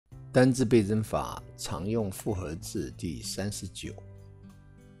单字倍增法常用复合字第39。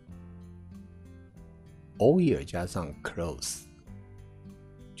all year 加上 clothes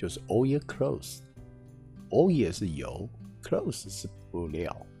就是 all year clothes。all year 是油 ，clothes 是布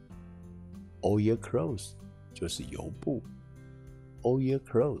料。all year clothes 就是油布。all year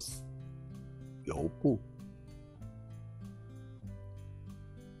clothes 油布。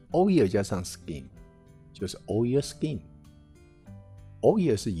all year 加上 skin 就是 all year skin。all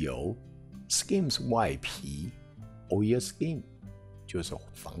year 是油 ，skin 是外皮 ，all year skin 就是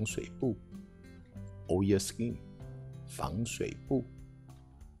防水布 ，all year skin 防水布。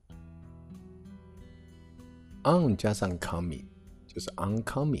on 加上 coming 就是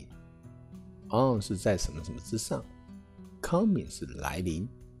oncoming，on 是在什么什么之上 ，coming 是来临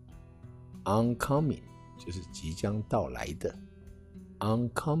 ，oncoming 就是即将到来的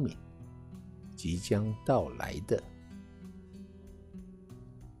 ，oncoming 即将到来的。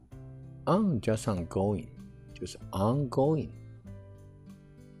on 加上 going 就是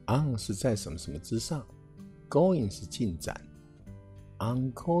ongoing。on 是在什么什么之上 ，going 是进展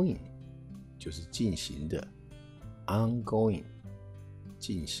 ，ongoing 就是进行的 ，ongoing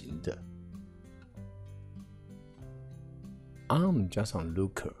进行的。on 加上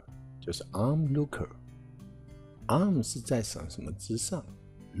looker 就是 onlooker。on 是在什么什么之上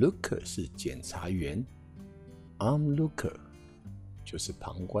 ，looker 是检察员 ，onlooker 就是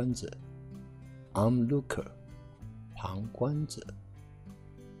旁观者。onlooker 旁观者。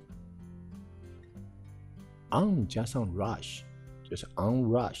on 加上 rush 就是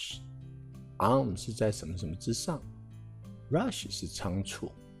onrush。on 是在什么什么之上 ，rush 是仓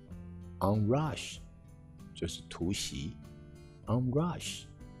促 ，onrush 就是突袭 ，onrush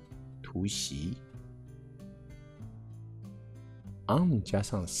突袭。on 加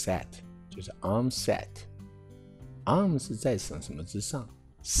上 set 就是 onset。on 是在什么什么之上。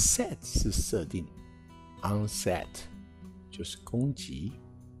set 是设定 ，onset 就是攻击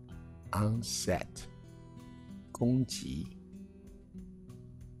 ，onset 攻击。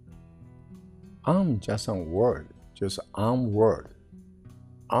on 加上 word 就是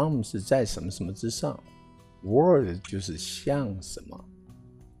onward，on 是在什么什么之上 ，word 就是向什么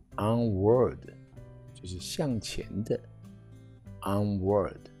 ，onward 就是向前的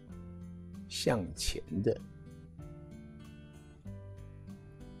 ，onward 向前的。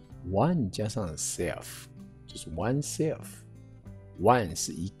one 加上 self 就是 oneself，one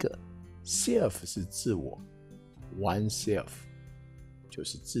是一个 ，self 是自我 ，oneself 就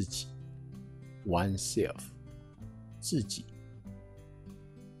是自己 ，oneself 自己。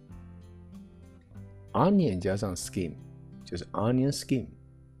onion 加上 skin 就是 onion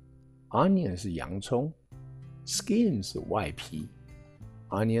skin，onion 是洋葱 ，skin 是外皮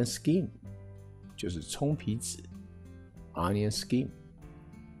 ，onion skin 就是葱皮子 ，onion skin。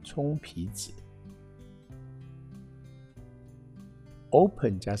葱皮子。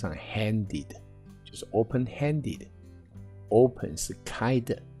open 加上 handed 就是 open-handed，open 是开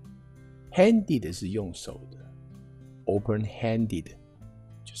的 ，handed 是用手的 ，open-handed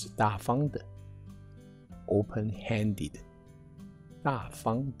就是大方的 ，open-handed 大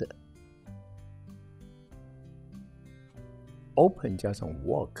方的。open 加上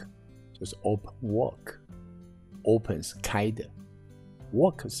work 就是 open work，open 是开的。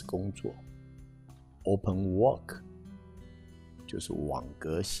work 是工作 ，open work 就是网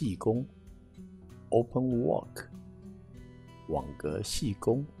格细工 ，open work 网格细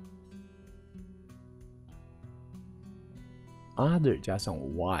工。other 加上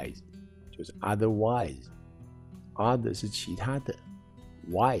wise 就是 otherwise，other 是其他的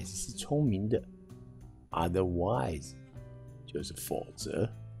 ，wise 是聪明的 ，otherwise 就是否则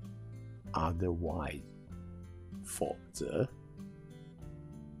 ，otherwise 否则。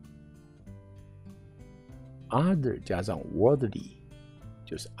other 加上 worldly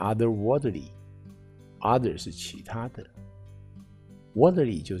就是 otherworldly，other 是其他的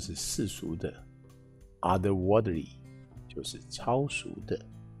 ，worldly 就是世俗的 ，otherworldly 就是超俗的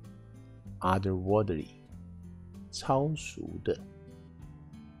 ，otherworldly 超俗的。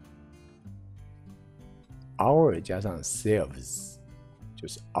our 加上 selves 就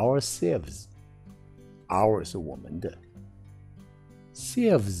是 ourselves，our 是我们的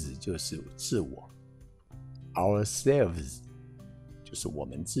 ，selves 就是自我。ourselves 就是我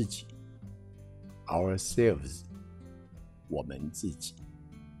们自己 ，ourselves 我们自己。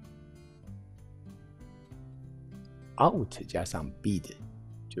out 加上 bid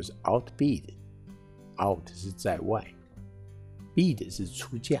就是 outbid，out 是在外 ，bid 是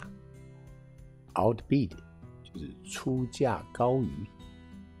出价 ，outbid 就是出价高于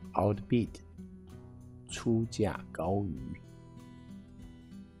 ，outbid 出价高于。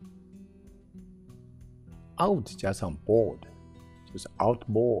out 加上 board 就是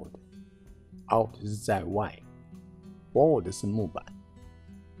outboard。out 是在外 ，board 是木板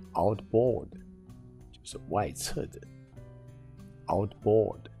 ，outboard 就是外侧的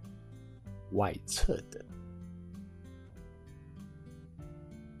 ，outboard 外侧的。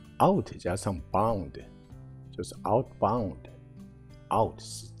out 加上 bound 就是 outbound。out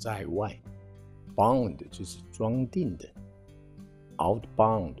是在外 ，bound 就是装订的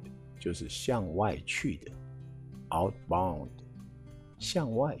 ，outbound 就是向外去的 ，outbound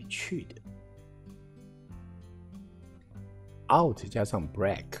向外去的。out 加上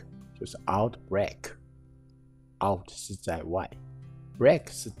break 就是 outbreak。out 是在外 ，break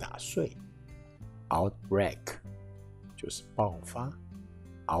是打碎 ，outbreak 就是爆发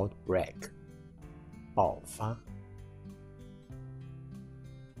 ，outbreak 爆发。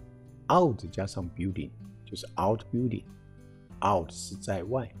out 加上 building 就是 outbuilding。out 是在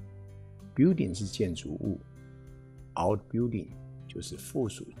外 ，building 是建筑物 ，outbuilding 就是附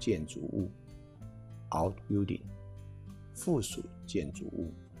属建筑物 ，outbuilding 附属建筑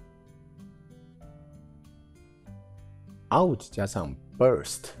物。out 加上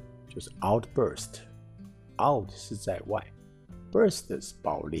burst 就是 outburst。out 是在外 ，burst 是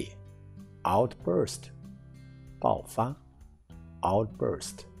爆裂 ，outburst 爆发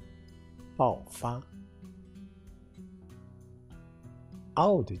 ，outburst 爆发。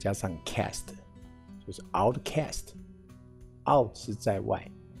out 加上 cast 就是 outcast。out 是在外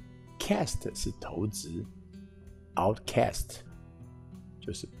 ，cast 是投掷 ，outcast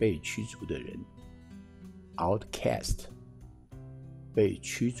就是被驱逐的人 ，outcast 被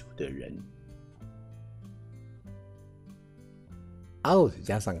驱逐的人。out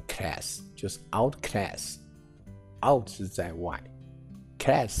加上 class 就是 outclass。out 是在外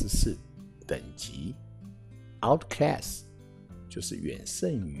 ，class 是等级 ，outclass 就是远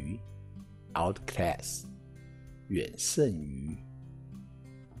胜于 ，outclass 远胜于。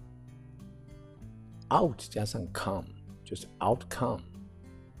out 加上 come 就是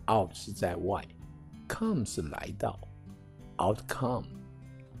outcome。out 是在外 ，come 是来到 ，outcome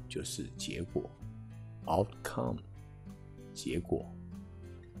就是结果 ，outcome 结果。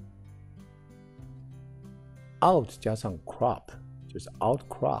out 加上 crop 就是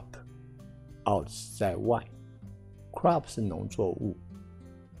outcrop。out 是在外 ，crop 是农作物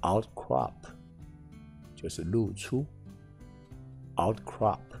 ，outcrop 就是露出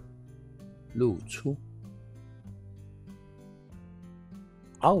 ，outcrop 露出。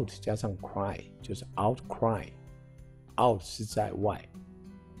out 加上 cry 就是 outcry。out 是在外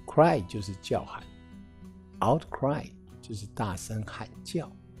 ，cry 就是叫喊 ，outcry 就是大声喊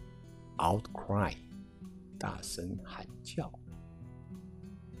叫 ，outcry 大声喊叫。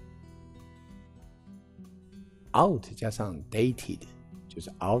out 加上 dated 就是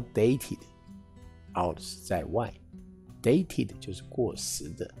outdated。out 是在外 ，dated 就是过时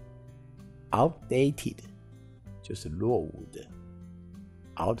的 ，outdated 就是落伍的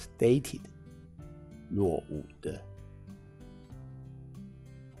 ，outdated 落伍的。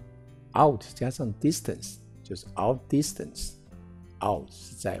out 加上 distance 就是 outdistance。out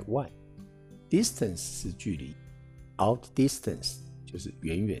是在外 ，distance 是距离 ，outdistance 就是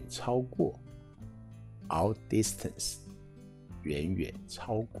远远超过 ，outdistance 远远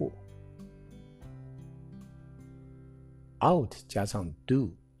超过。out 加上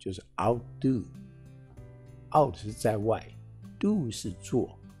do 就是 outdo。out 是在外 ，do 是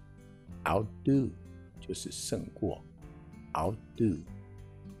做 ，outdo 就是胜过 ，outdo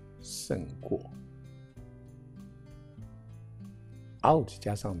胜过。out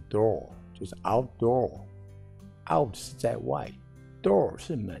加上 door 就是 outdoor。out 是在外 ，door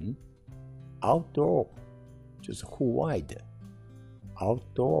是门 ，outdoor 就是户外的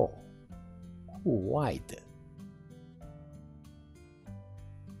 ，outdoor 户外的。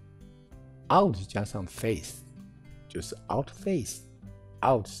out 加上 face 就是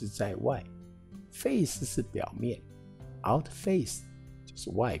outface。out 是在外 ，face 是表面 ，outface 就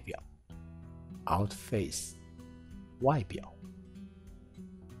是外表 ，outface 外表。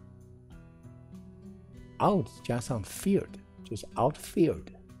out 加上 field 就是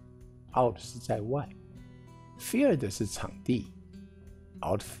outfield。out 是在外 ，field 是场地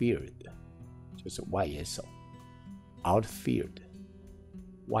 ，outfield 就是外野手 ，outfield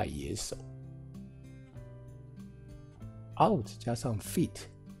外野手。out 加上 fit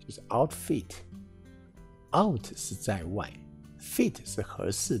就是 outfit。out 是在外 ，fit 是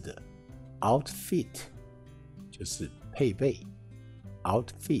合适的 ，outfit 就是配备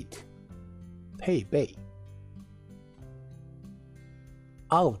 ，outfit 配备。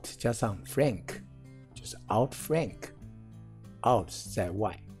out 加上 frank 就是 outfrank。out 是在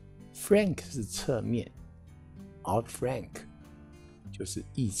外 ，frank 是侧面 outflank 就是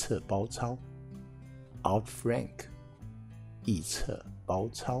翼侧包抄 outflank 翼侧包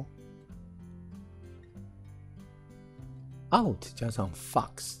抄 out 加上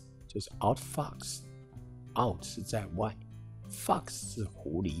fox 就是 outfox out 是在外 fox 是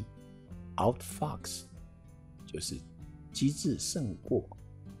狐狸 outfox 就是机智胜过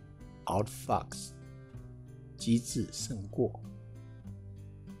outfox 机智胜过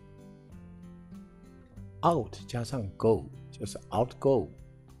out 加上 go 就是 outgo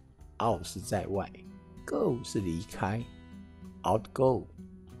out 是在外 go 是离开 outgo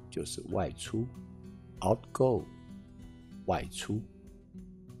就是外出 outgo 外出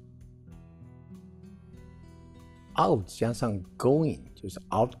out 加上 going 就是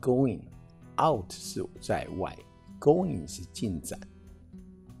outgoing out 是在外 going 是进展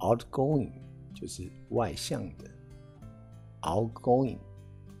outgoing 就是外向的 outgoing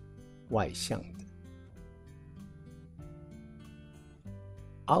外向的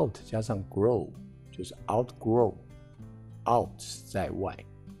out 加上 grow 就是 outgrow out 是在外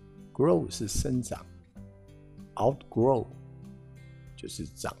grow 是生长 outgrow 就是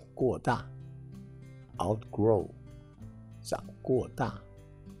长过大 outgrow 长过大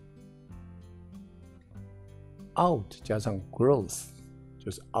out 加上 growth 就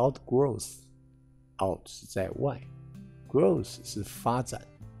是 outgrowth out 是在外 growth 是发展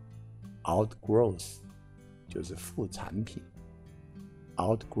outgrowth 就是副产品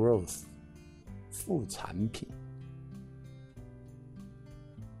outgrowth 副产品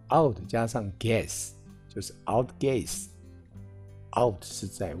out 加上 guess 就是 outguess out 是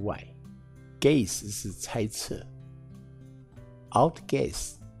在外 guess 是猜测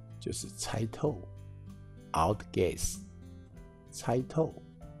outguess 就是猜透 outguess 猜透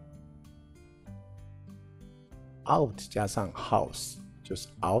out 加上 house 就是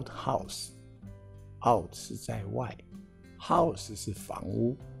outhouse out 是在外 house 是房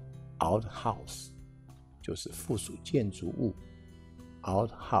屋 outhouse 就是附属建筑物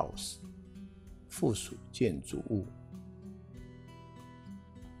outhouse 附属建筑物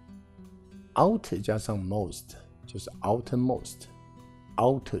outer 加上 most 就是 outermost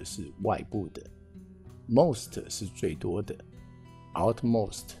outer 是外部的 most 是最多的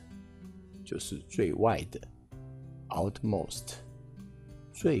outmost 就是最外的 outmost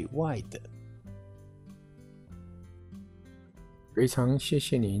最外的非常谢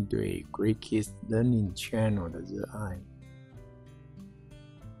谢您对 Great Kids Learning Channel 的热爱，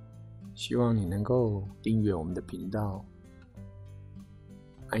希望你能够订阅我们的频道，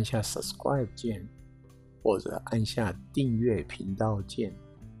按下 Subscribe 键，或者按下订阅频道键。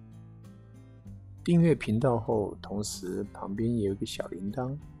订阅频道后，同时旁边也有一个小铃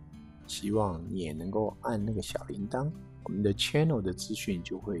铛，希望你也能够按那个小铃铛，我们的 channel 的资讯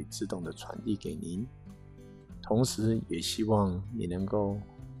就会自动的传递给您。同时也希望你能够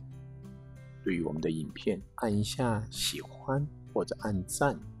对于我们的影片按一下喜欢或者按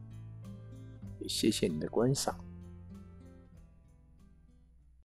赞，也谢谢你的观赏。